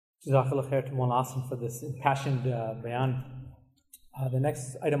Jazakallah khair to Mawlana Asim for this impassioned bayan. The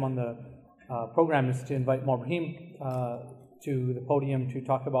next item on the program is to invite Ibrahim to the podium to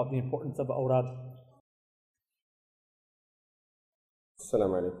talk about the importance of Awraad.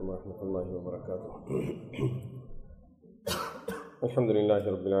 Assalamu alaikum wa rahmatullahi wa barakatuh. Alhamdulillahi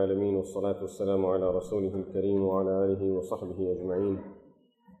Rabbil Alameen wa salatu wa salamu ala Rasulih al-Kareem wa ala alihi wa sahbihi ajma'een.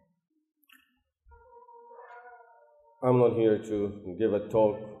 I'm not here to give a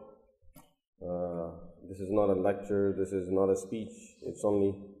talk. This is not a lecture, this is not a speech. It's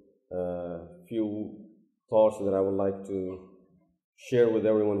only a few thoughts that I would like to share with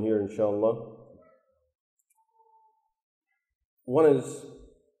everyone here, inshallah. One is,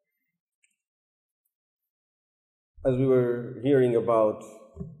 as we were hearing about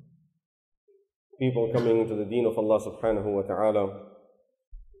people coming into the deen of Allah subhanahu wa ta'ala,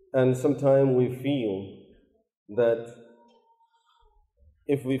 and sometimes we feel that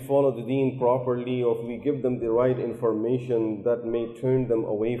if we follow the deen properly, or if we give them the right information, that may turn them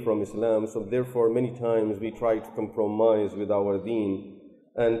away from Islam. So therefore, many times we try to compromise with our deen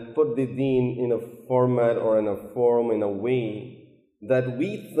and put the deen in a format or in a form, in a way that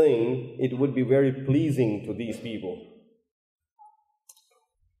we think it would be very pleasing to these people.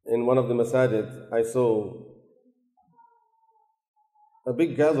 In one of the masajid, I saw a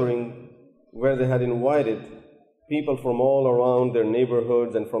big gathering where they had invited people from all around their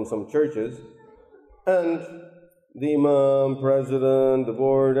neighborhoods and from some churches, and the imam, president, the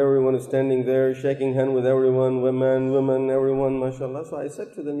board, everyone is standing there shaking hands with everyone, women, everyone, mashallah. So I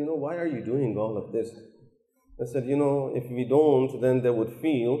said to them, why are you doing all of this? I said, if we don't, then they would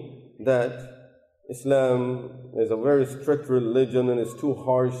feel that Islam is a very strict religion and it's too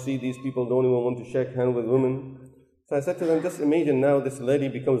harsh. See, these people don't even want to shake hands with women. So I said to them, just imagine now this lady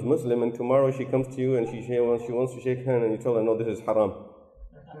becomes Muslim and tomorrow she comes to you and she wants to shake hands and you tell her, no, this is haram.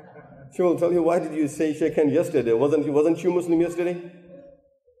 She will tell you, why did you say shake hand yesterday? Wasn't you Muslim yesterday?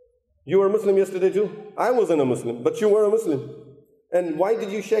 You were Muslim yesterday too? I wasn't a Muslim, but you were a Muslim. And why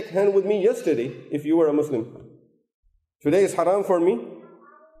did you shake hand with me yesterday if you were a Muslim? Today is haram for me.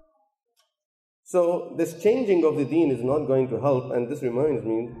 So this changing of the deen is not going to help. And this reminds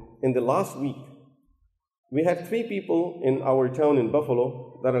me, in the last week, we had 3 people in our town in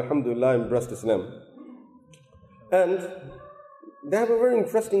Buffalo that alhamdulillah embraced Islam. And they have a very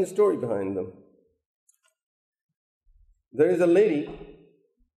interesting story behind them. There is a lady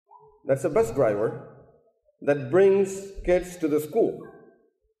that's a bus driver that brings kids to the school,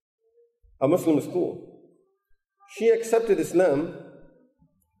 a Muslim school. She accepted Islam,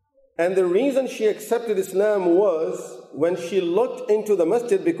 and the reason she accepted Islam was when she looked into the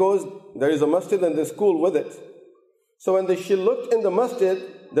masjid, because there is a masjid and the school with it. So when she looked in the masjid,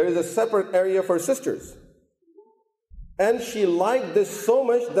 there is a separate area for sisters. And she liked this so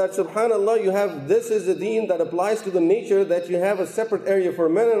much that subhanAllah, this is a deen that applies to the nature that you have a separate area for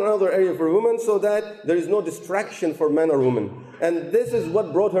men and another area for women, so that there is no distraction for men or women. And this is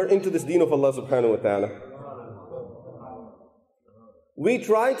what brought her into this deen of Allah subhanahu wa ta'ala. We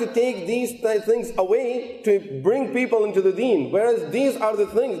try to take these things away to bring people into the deen, whereas these are the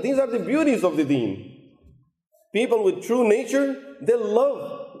things, these are the beauties of the deen. People with true nature, they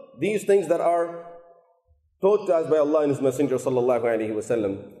love these things that are taught to us by Allah and His Messenger sallallahu alaihi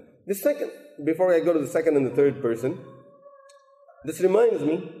wasallam. The second, before I go to the second and the third person, this reminds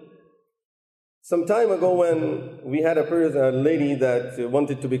me, some time ago when we had a lady that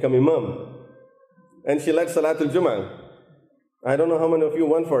wanted to become imam, and she led Salatul Jum'ah. I don't know how many of you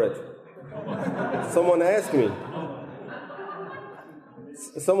went for it. Someone asked me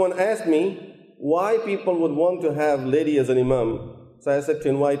why people would want to have lady as an imam. So I said to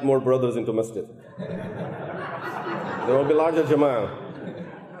invite more brothers into masjid. There will be larger jama'ah.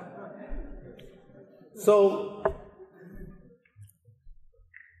 So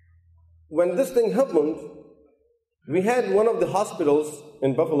when this thing happened, we had one of the hospitals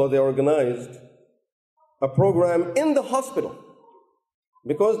in Buffalo, they organized a program in the hospital,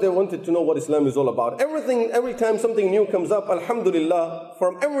 because they wanted to know what Islam is all about. Every time something new comes up, alhamdulillah,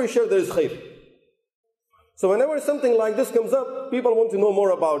 from every share there is khair. So whenever something like this comes up, people want to know more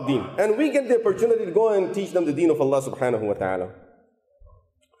about deen. And we get the opportunity to go and teach them the deen of Allah subhanahu wa ta'ala.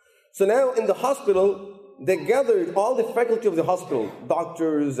 So now in the hospital, they gathered all the faculty of the hospital,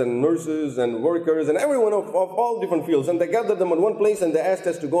 doctors and nurses and workers and everyone of all different fields. And they gathered them in one place and they asked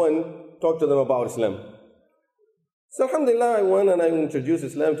us to go and talk to them about Islam. So alhamdulillah, I went and I introduced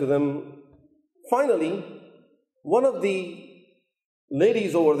Islam to them. Finally, one of the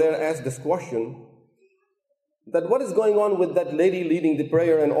ladies over there asked this question, that what is going on with that lady leading the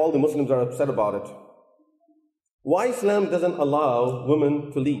prayer and all the Muslims are upset about it. why Islam doesn't allow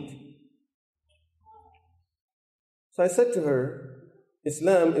women to lead. So I said to her,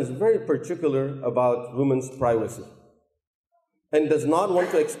 Islam is very particular about women's privacy and does not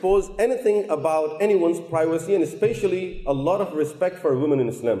want to expose anything about anyone's privacy, and especially a lot of respect for women in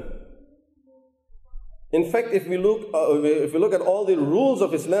Islam. In fact, if we look at all the rules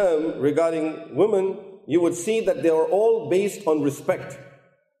of Islam regarding women, you would see that they are all based on respect.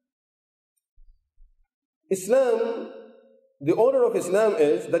 Islam, the order of Islam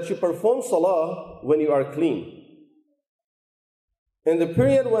is that you perform salah when you are clean. In the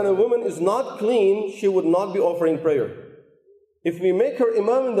period when a woman is not clean, she would not be offering prayer. If we make her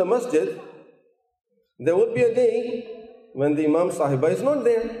imam in the masjid, there would be a day when the imam sahiba is not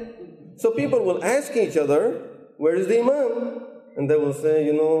there. So people will ask each other, where is the imam? And they will say,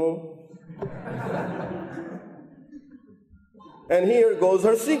 and here goes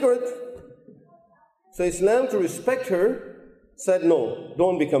her secret. So Islam, to respect her, said, no,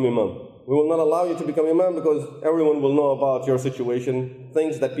 don't become imam. We will not allow you to become imam because everyone will know about your situation,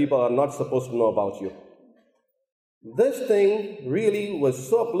 things that people are not supposed to know about you. This thing really was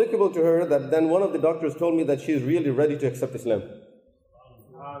so applicable to her that then one of the doctors told me that she is really ready to accept Islam.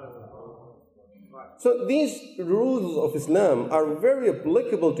 So these rules of Islam are very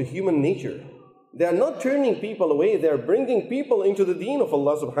applicable to human nature. They are not turning people away, they are bringing people into the deen of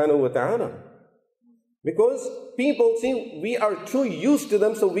Allah subhanahu wa ta'ala. Because people, see, we are too used to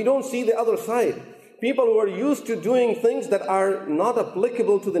them, so we don't see the other side. People who are used to doing things that are not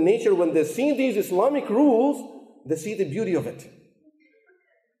applicable to the nature, when they see these Islamic rules, they see the beauty of it.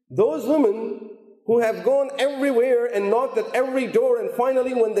 Those women who have gone everywhere and knocked at every door, and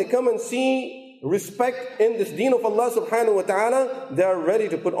finally when they come and see respect in this deen of Allah subhanahu wa ta'ala, they are ready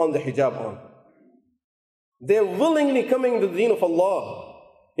to put on the hijab on. They are willingly coming to the deen of Allah.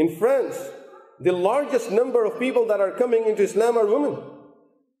 In France, the largest number of people that are coming into Islam are women.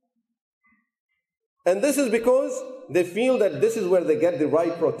 And this is because they feel that this is where they get the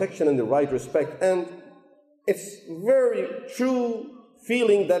right protection and the right respect. And it's very true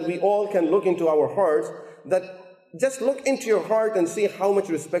feeling that we all can look into our hearts, that just look into your heart and see how much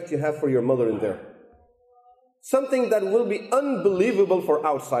respect you have for your mother in there. Something that will be unbelievable for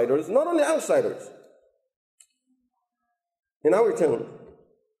outsiders, not only outsiders. In our town,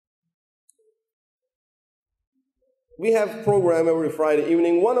 we have program every Friday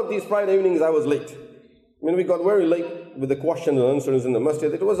evening. One of these Friday evenings I was late. We got very late with the questions and answers in the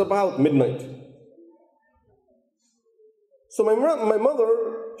masjid. It was about midnight. So my mother,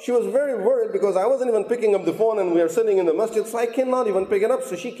 she was very worried because I wasn't even picking up the phone and we are sitting in the masjid, so I cannot even pick it up.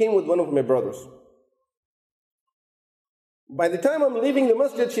 So she came with one of my brothers. By the time I'm leaving the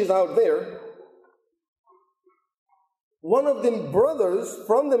masjid, she's out there. One of the brothers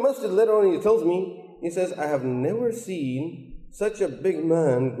from the masjid later on, he tells me, he says, I have never seen such a big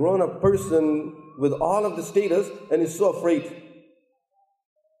man, grown-up person with all of the status, and he's so afraid.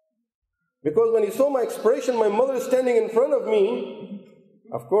 Because when he saw my expression, my mother is standing in front of me,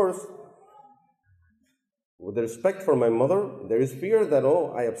 of course, with the respect for my mother, there is fear that,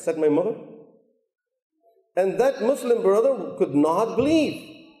 oh, I upset my mother. And that Muslim brother could not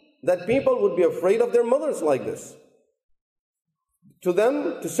believe that people would be afraid of their mothers like this. To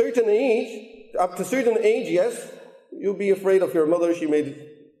them, up to certain age, yes, you'll be afraid of your mother, she may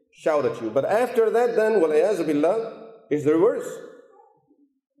shout at you. But after that, then, wal-iyazu billah, is the reverse.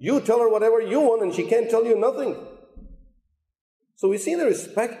 You tell her whatever you want and she can't tell you nothing. So we see the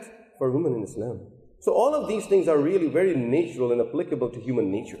respect for women in Islam. So all of these things are really very natural and applicable to human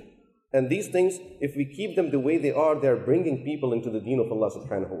nature. And these things, if we keep them the way they are bringing people into the deen of Allah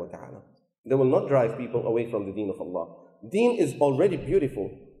subhanahu wa ta'ala. They will not drive people away from the deen of Allah. Deen is already beautiful.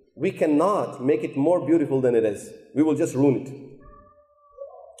 We cannot make it more beautiful than it is. We will just ruin it.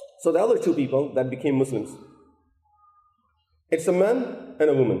 So the other two people that became Muslims, it's a man and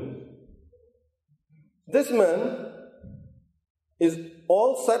a woman. This man is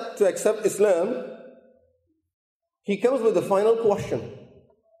all set to accept Islam. He comes with the final question.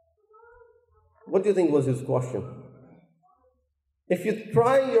 What do you think was his question? If you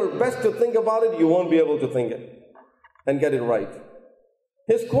try your best to think about it, you won't be able to think it and get it right.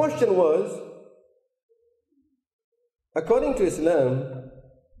 His question was, according to Islam,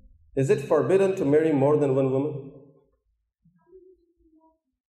 is it forbidden to marry more than one woman?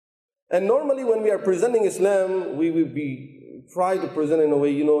 And normally when we are presenting Islam, we will try to present in a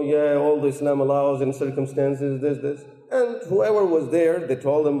way, all the Islam allows in circumstances, this. And whoever was there, they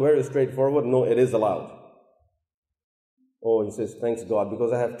told them very straightforward, no, it is allowed. Oh, he says, thanks God,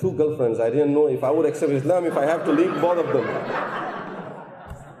 because I have 2 girlfriends. I didn't know if I would accept Islam if I have to leave both of them.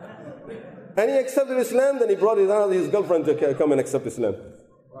 and he accepted Islam, then he brought his girlfriend to come and accept Islam.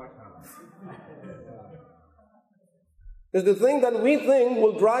 It's the thing that we think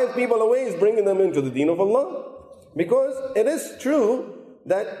will drive people away is bringing them into the deen of Allah. Because it is true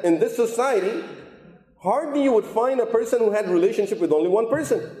that in this society, hardly you would find a person who had a relationship with only one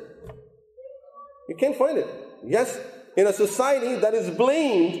person. You can't find it. Yes, in a society that is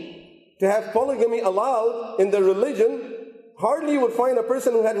blamed to have polygamy allowed in their religion, hardly you would find a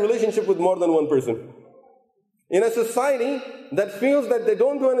person who had a relationship with more than one person. In a society that feels that they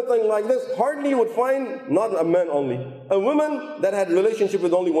don't do anything like this, hardly you would find, not a man only, a woman that had a relationship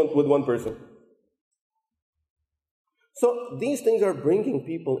with only one person. So these things are bringing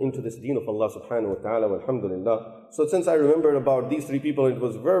people into this deen of Allah subhanahu wa ta'ala, alhamdulillah. So since I remember about these three people, it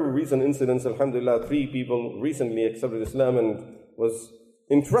was very recent incidents, alhamdulillah, 3 people recently accepted Islam and was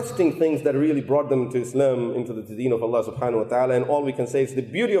interesting things that really brought them to Islam, into the deen of Allah subhanahu wa ta'ala. And all we can say is the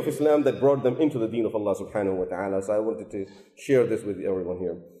beauty of Islam that brought them into the deen of Allah subhanahu wa ta'ala. So I wanted to share this with everyone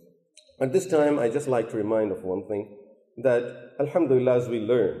here. At this time, I just like to remind of one thing, that alhamdulillah, as we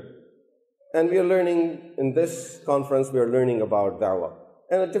learn, and we are learning in this conference, we are learning about da'wah.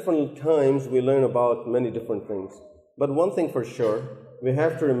 And at different times, we learn about many different things. But one thing for sure, we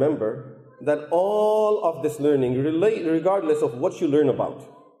have to remember that all of this learning, regardless of what you learn about,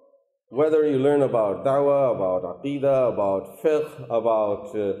 whether you learn about da'wah, about aqidah, about fiqh,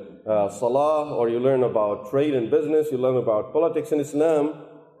 about salah, or you learn about trade and business, you learn about politics in Islam,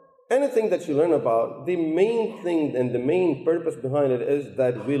 anything that you learn about, the main thing and the main purpose behind it is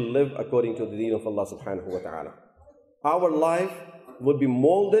that we live according to the deen of Allah subhanahu wa ta'ala. Our life would be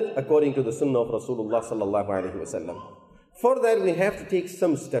molded according to the sunnah of Rasulullah sallallahu alayhi wa sallam. For that, we have to take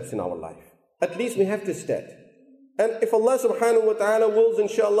some steps in our life. At least we have to start. And if Allah subhanahu wa ta'ala wills,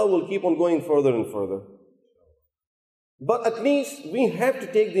 inshallah, we'll keep on going further and further. But at least we have to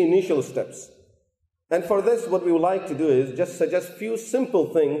take the initial steps. And for this, what we would like to do is just suggest few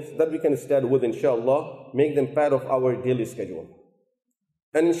simple things that we can start with, inshallah, make them part of our daily schedule.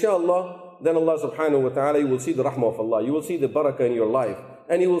 And inshallah, then Allah subhanahu wa ta'ala, you will see the rahmah of Allah, you will see the barakah in your life,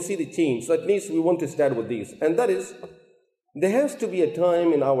 and you will see the change. So at least we want to start with these. And that is, there has to be a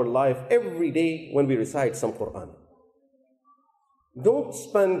time in our life every day when we recite some Quran.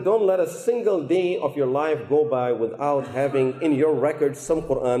 Don't let a single day of your life go by without having in your record some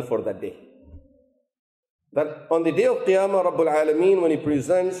Quran for that day. That on the day of Qiyamah, Rabbul Alameen, when He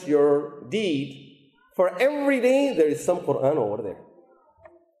presents your deed, for every day there is some Quran over there.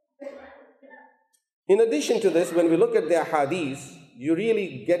 In addition to this, when we look at the ahadith, you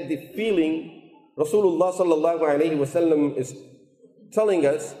really get the feeling Rasulullah sallallahu alayhi wa sallam is telling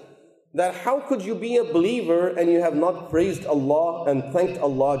us that how could you be a believer and you have not praised Allah and thanked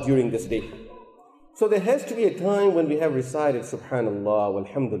Allah during this day? So there has to be a time when we have recited Subhanallah,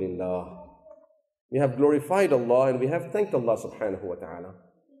 Walhamdulillah. We have glorified Allah and we have thanked Allah subhanahu wa ta'ala.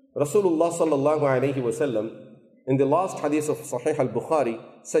 Rasulullah sallallahu alayhi wa sallam, in the last hadith of Sahih al-Bukhari,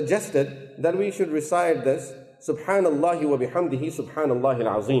 suggested that we should recite this, Subhanallah wa bihamdihi Subhanallah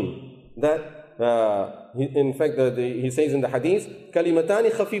al-Azim. That in fact, he says in the hadith,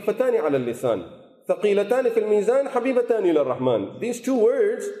 Kalimatani khafifatani ala al-lisan, Thaqilatani fil mizan, Habibatani ila rahman. These 2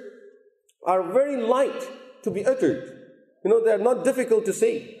 words are very light to be uttered. You know, they are not difficult to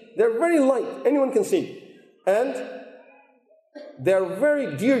say. They are very light. Anyone can say. And they are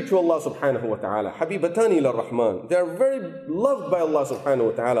very dear to Allah subhanahu wa ta'ala. Habibatani ila rahman. They are very loved by Allah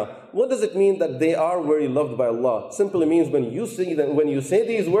subhanahu wa ta'ala. What does it mean that they are very loved by Allah? Simply means when you say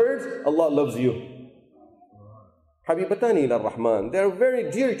these words, Allah loves you. Habibatani ila rahman. They are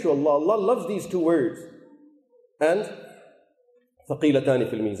very dear to Allah. Allah loves these 2 words. And Thaqilatani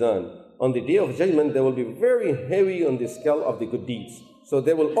fil mizan. On the day of judgment, they will be very heavy on the scale of the good deeds. So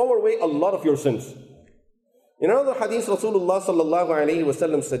they will overweigh a lot of your sins. In another hadith, Rasulullah sallallahu alayhi wa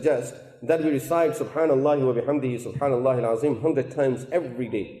sallam suggests that we recite Subhanallah wa bihamdihi Subhanallah al-Azim 100 times every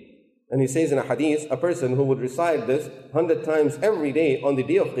day. And he says in a hadith, a person who would recite this 100 times every day on the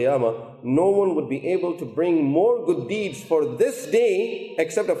day of Qiyamah, no one would be able to bring more good deeds for this day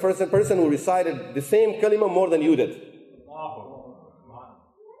except a person who recited the same kalima more than you did.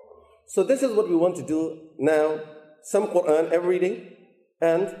 So this is what we want to do now. Some Quran every day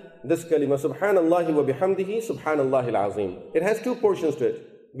and this kalima, Subhanallah wa bihamdihi Subhanallah al-Azim. It has 2 portions to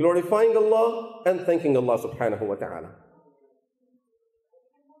it. Glorifying Allah and thanking Allah subhanahu wa ta'ala.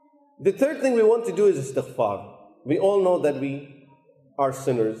 The third thing we want to do is istighfar. We all know that we are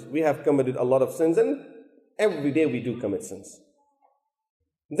sinners. We have committed a lot of sins and every day we do commit sins.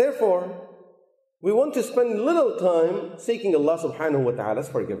 Therefore, we want to spend little time seeking Allah subhanahu wa ta'ala's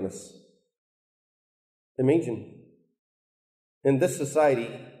forgiveness. Imagine, in this society,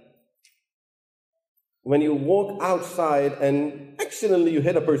 when you walk outside and accidentally you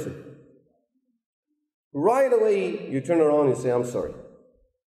hit a person. Right away, you turn around and say, I'm sorry.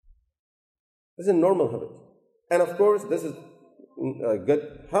 This is a normal habit. And of course, this is a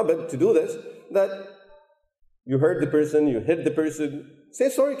good habit to do this, that you hurt the person, you hit the person, say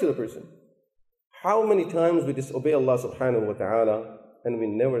sorry to the person. How many times we disobey Allah subhanahu wa ta'ala and we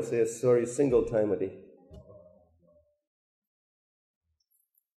never say sorry a single time a day?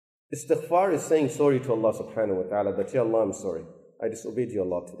 Istighfar is saying sorry to Allah subhanahu wa ta'ala, that, Ya Allah, I'm sorry. I disobeyed you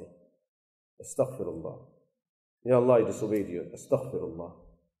Allah today. Astaghfirullah. Ya Allah, I disobeyed you. Astaghfirullah.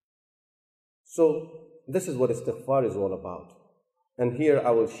 So, this is what istighfar is all about. And here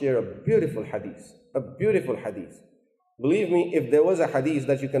I will share a beautiful hadith. A beautiful hadith. Believe me, if there was a hadith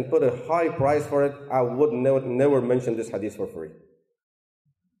that you can put a high price for it, I would never mention this hadith for free.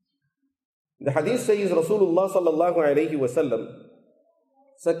 The hadith says, Rasulullah sallallahu alayhi wa sallam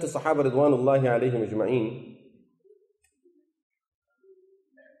said to Sahaba Ridwanullahi alayhim ajma'een,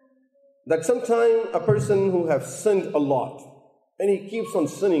 that sometime a person who has sinned a lot, and he keeps on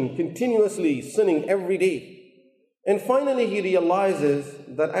sinning, continuously sinning every day, and finally he realizes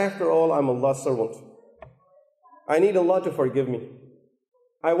that after all, I'm Allah's servant. I need Allah to forgive me.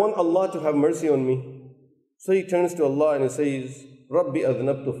 I want Allah to have mercy on me. So he turns to Allah and he says, Rabbi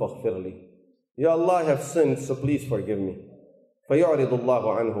adnabtu faghfirli. Ya Allah, I have sinned, so please forgive me. فَيُعْرِضُ اللَّهُ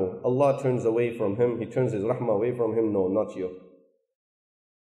عَنْهُ. Allah turns away from him. He turns His rahmah away from him. No, not you.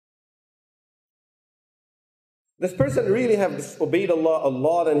 This person really have disobeyed Allah a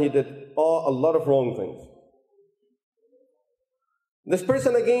lot, and he did a lot of wrong things. This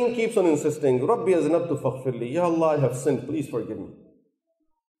person again keeps on insisting, Rabbi aznabtu faghfirli. Ya Allah, I have sinned, please forgive me.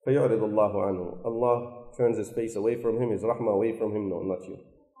 فَيُعْرِضُ اللَّهُ عَنْهُ. Allah turns His face away from him, His rahmah away from him. No, not you.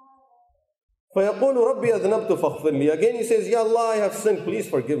 فَيَقُولُ رَبِّي أَذْنَبْتُ فَاغْفِرْ. Again he says, Ya Allah, I have sinned, please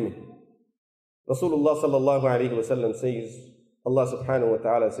forgive me. Rasulullah sallallahu alayhi wa sallam says, Allah subhanahu wa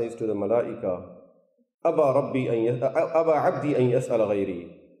ta'ala says to the malaika, أَبَا عَبْدِي أَن يَسْأَلَ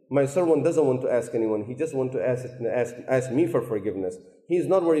غَيْرِي. My servant doesn't want to ask anyone, he just wants to ask me for forgiveness. He is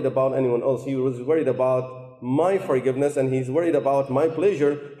not worried about anyone else, he was worried about my forgiveness, and he's worried about my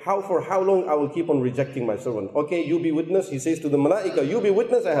pleasure. For how long I will keep on rejecting my servant? Okay, you be witness, he says to the malaika, you be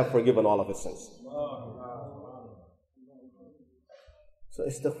witness, I have forgiven all of his sins. So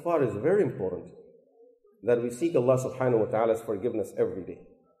istighfar is very important, that we seek Allah subhanahu wa ta'ala's forgiveness every day.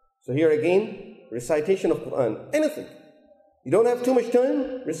 So here again, recitation of Quran, anything. You don't have too much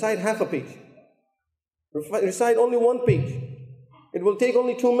time, recite half a page. Recite only one page. It will take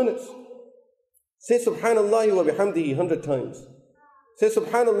only 2 minutes. Say Subhanallah wa bihamdihi 100 times. Say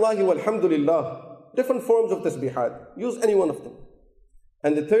Subhanallah walhamdulillah. Different forms of tasbihat. Use any one of them.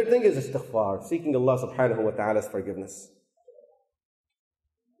 And the third thing is istighfar, seeking Allah subhanahu wa ta'ala's forgiveness.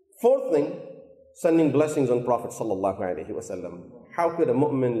 Fourth thing, sending blessings on Prophet sallallahu alayhi wa sallam. How could a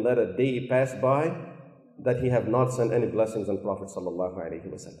mu'min let a day pass by that he have not sent any blessings on Prophet sallallahu alayhi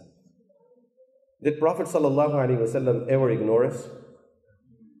wa sallam? Did Prophet sallallahu alayhi wa sallam ever ignore us?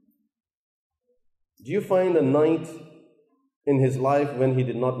 Do you find a night in his life when he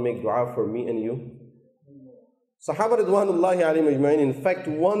did not make dua for me and you? Sahaba Ridwanullahi alayhim ajma'in, in fact,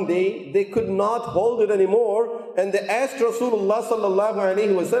 one day they could not hold it anymore, and they asked Rasulullah sallallahu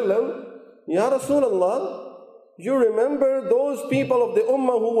alayhi wa sallam, Ya Rasulullah, you remember those people of the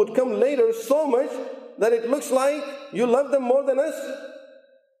ummah who would come later so much that it looks like you love them more than us?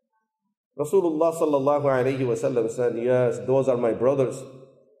 Rasulullah sallallahu alayhi wa sallam said, yes, those are my brothers.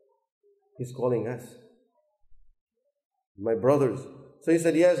 He's calling us my brothers. So he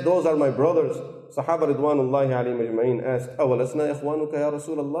said, yes, those are my brothers. Sahaba Ridwanullahi alayhim ajma'in asked, awalasna ikhwanuka ya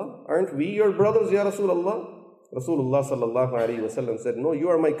Rasulullah? Aren't we your brothers, ya Rasulullah? Rasulullah sallallahu alayhi wa sallam said, no, you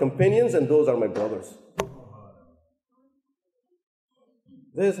are my companions and those are my brothers.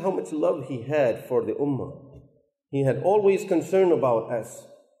 This is how much love he had for the ummah. He had always concern about us.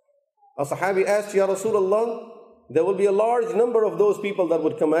 A sahabi asked, Ya Rasulullah, there will be a large number of those people that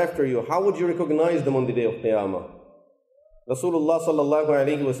would come after you. How would you recognize them on the day of Qiyamah? Rasulullah sallallahu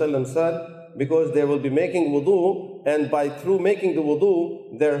alayhi wa sallam said, because they will be making wudu, and through making the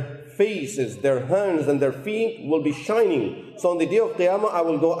wudu, their faces, their hands and their feet will be shining. So on the day of Qiyamah, I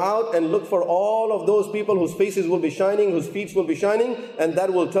will go out and look for all of those people whose faces will be shining, whose feet will be shining, and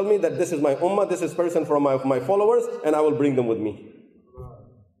that will tell me that this is my ummah, this is person from my followers, and I will bring them with me.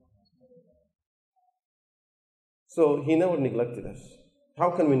 So he never neglected us.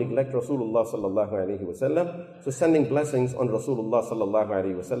 How can we neglect Rasulullah sallallahu alayhi wa sallam? So sending blessings on Rasulullah sallallahu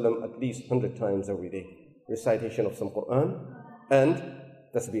alayhi wa sallam at least 100 times every day. Recitation of some Quran and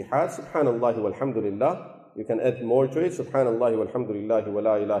tasbihat, subhanallah walhamdulillah. You can add more to it. Subhanallah walhamdulillah wa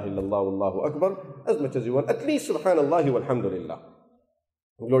la ilaha illallah wallahu akbar. As much as you want. At least Subhanallah walhamdulillah.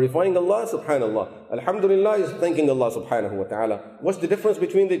 Glorifying Allah, Subhanallah. Alhamdulillah is thanking Allah subhanahu wa ta'ala. What's the difference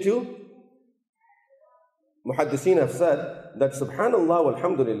between the two? Muhaddiseen have said that Subhanallah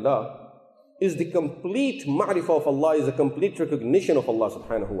walhamdulillah is the complete ma'rifah of Allah, is a complete recognition of Allah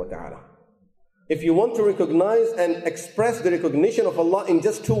subhanahu wa ta'ala. If you want to recognize and express the recognition of Allah in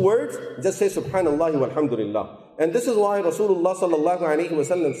just two words, just say Subhanallah walhamdulillah. And this is why Rasulullah sallallahu alayhi wa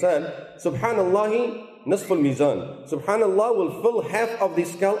sallam said, Subhanallah nasful mizan. Subhanallah will fill half of the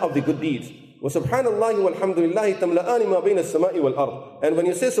scale of the good deeds. وَسُبْحَانَ اللَّهِ وَالْحَمْدُ لِلَّهِ تَمْلَآنِ مَا بَيْنَ السَّمَاءِ وَالْأَرْضِ. And when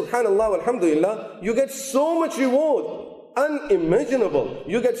you say Subhanallah walhamdulillah, you get so much reward, unimaginable.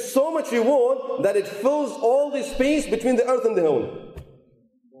 You get so much reward that it fills all the space between the earth and the heaven.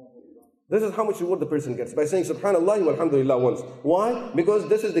 This is how much reward the person gets by saying Subhanallah walhamdulillah once. Why? Because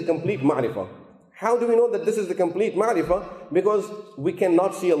this is the complete ma'rifah. How do we know that this is the complete ma'rifah? Because we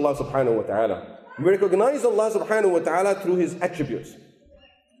cannot see Allah subhanahu wa ta'ala. We recognize Allah subhanahu wa ta'ala through His attributes.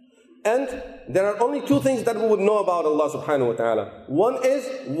 And there are only two things that we would know about Allah subhanahu wa ta'ala. One is,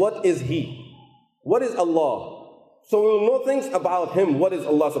 what is He? What is Allah? So we will know things about Him. What is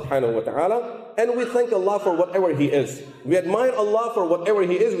Allah subhanahu wa ta'ala? And we thank Allah for whatever He is. We admire Allah for whatever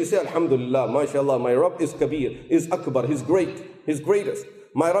He is. We say, Alhamdulillah, MashaAllah, my Rabb is Kabir, is Akbar, He's great, He's greatest.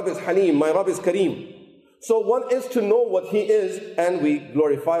 My Rabb is Halim, my Rabb is Kareem. So one is to know what He is, and we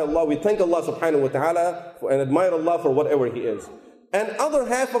glorify Allah. We thank Allah subhanahu wa ta'ala and admire Allah for whatever He is. And other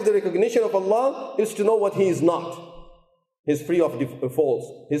half of the recognition of Allah is to know what He is not. He's free of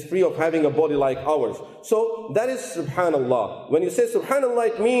faults. He's free of having a body like ours. So that is Subhanallah. When you say Subhanallah,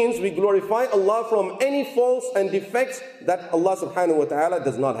 it means we glorify Allah from any faults and defects that Allah subhanahu wa ta'ala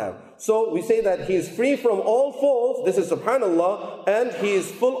does not have. So we say that He is free from all faults. This is Subhanallah. And He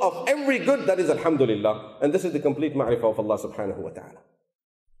is full of every good. That is Alhamdulillah. And this is the complete ma'rifah of Allah subhanahu wa ta'ala.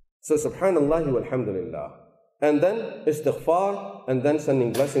 So Subhanallah walhamdulillah. And then istighfar, and then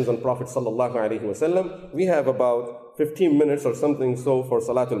sending blessings on Prophet sallallahu alaihi wasallam. We have about 15 minutes or something so for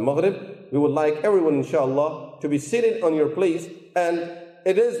Salatul Maghrib. We would like everyone, inshallah, to be seated on your place. And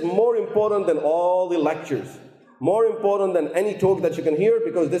it is more important than all the lectures, more important than any talk that you can hear,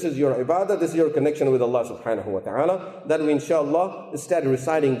 because this is your ibadah, this is your connection with Allah subhanahu wa ta'ala, that we inshallah start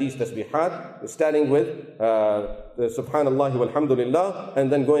reciting these tasbihat, starting with the Subhanallah walhamdulillah,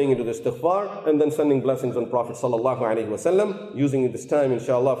 and then going into the istighfar, and then sending blessings on Prophet sallallahu alaihi wasallam, using this time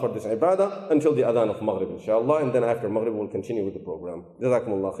inshallah for this ibadah until the adhan of Maghrib inshallah, and then after Maghrib we'll continue with the program.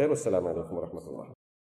 Jazakumullah khair. Wassalamu alaikum wa rahmatullah.